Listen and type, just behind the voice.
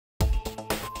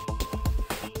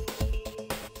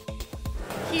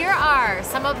here are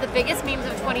some of the biggest memes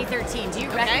of 2013. Do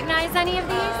you recognize any of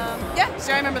these? Yeah,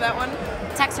 sure, I remember that one.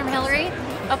 Text from Hillary?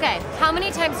 Okay, how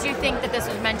many times do you think that this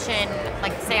was mentioned,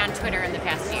 like, say, on Twitter in the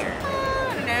past year?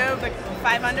 I don't know, like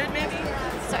 500 maybe?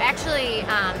 So actually,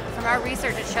 from our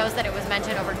research, it shows that it was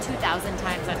mentioned over 2,000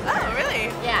 times on Twitter. Oh,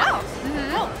 really? Yeah. Wow.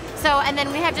 Cool. So, and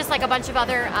then we have just like a bunch of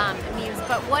other memes,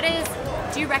 but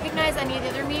do you recognize any of the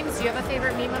other memes? Do you have a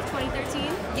favorite meme of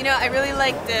 2013? You know, I really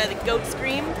like the goat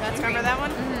scream. Remember that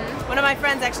one? Mm-hmm. One of my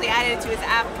friends actually added it to his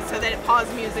app so that it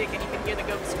paused music and you could hear the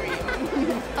goat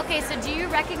scream. Okay, so do you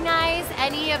recognize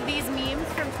any of these memes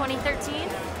from 2013?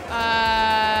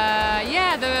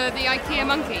 Yeah, the IKEA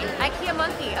monkey. IKEA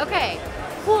monkey, okay.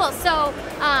 Cool, so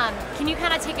can you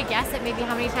kind of take a guess at maybe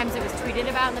how many times it was tweeted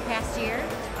about in the past year?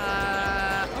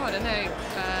 I don't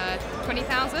know,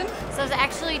 20,000? So it was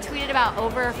actually tweeted about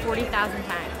over 40,000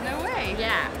 times. No way.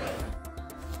 Yeah.